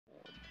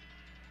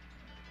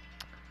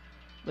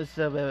What's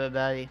up,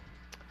 everybody?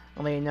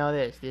 I'll let you know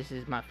this. This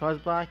is my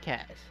first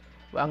broadcast.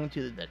 Welcome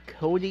to the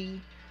Cody,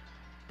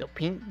 the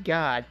Pink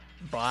God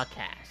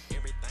broadcast.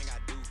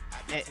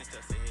 And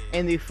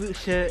in the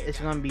future, it's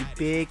gonna be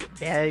big,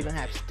 bad. You're gonna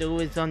have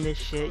stories on this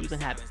shit. You're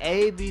gonna have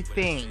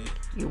everything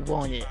you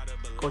wanted.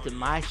 Go to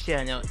my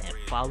channel and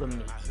follow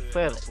me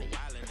furtherly.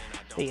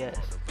 Because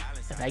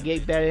if I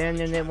get better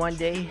internet one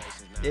day,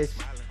 this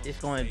is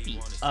gonna be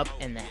up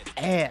in the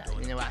air.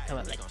 You know what I'm talking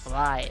about? Like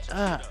fly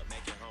up.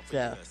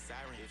 So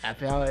I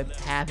feel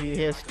happy to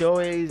hear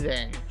stories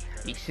and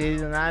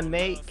decisions I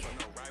make.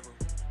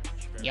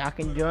 Y'all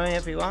can join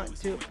if you want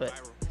to, but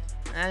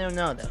I don't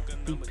know though.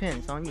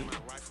 Depends on you.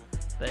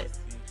 But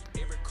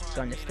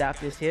gonna stop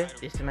this here.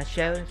 This is my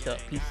challenge, so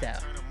peace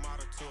out.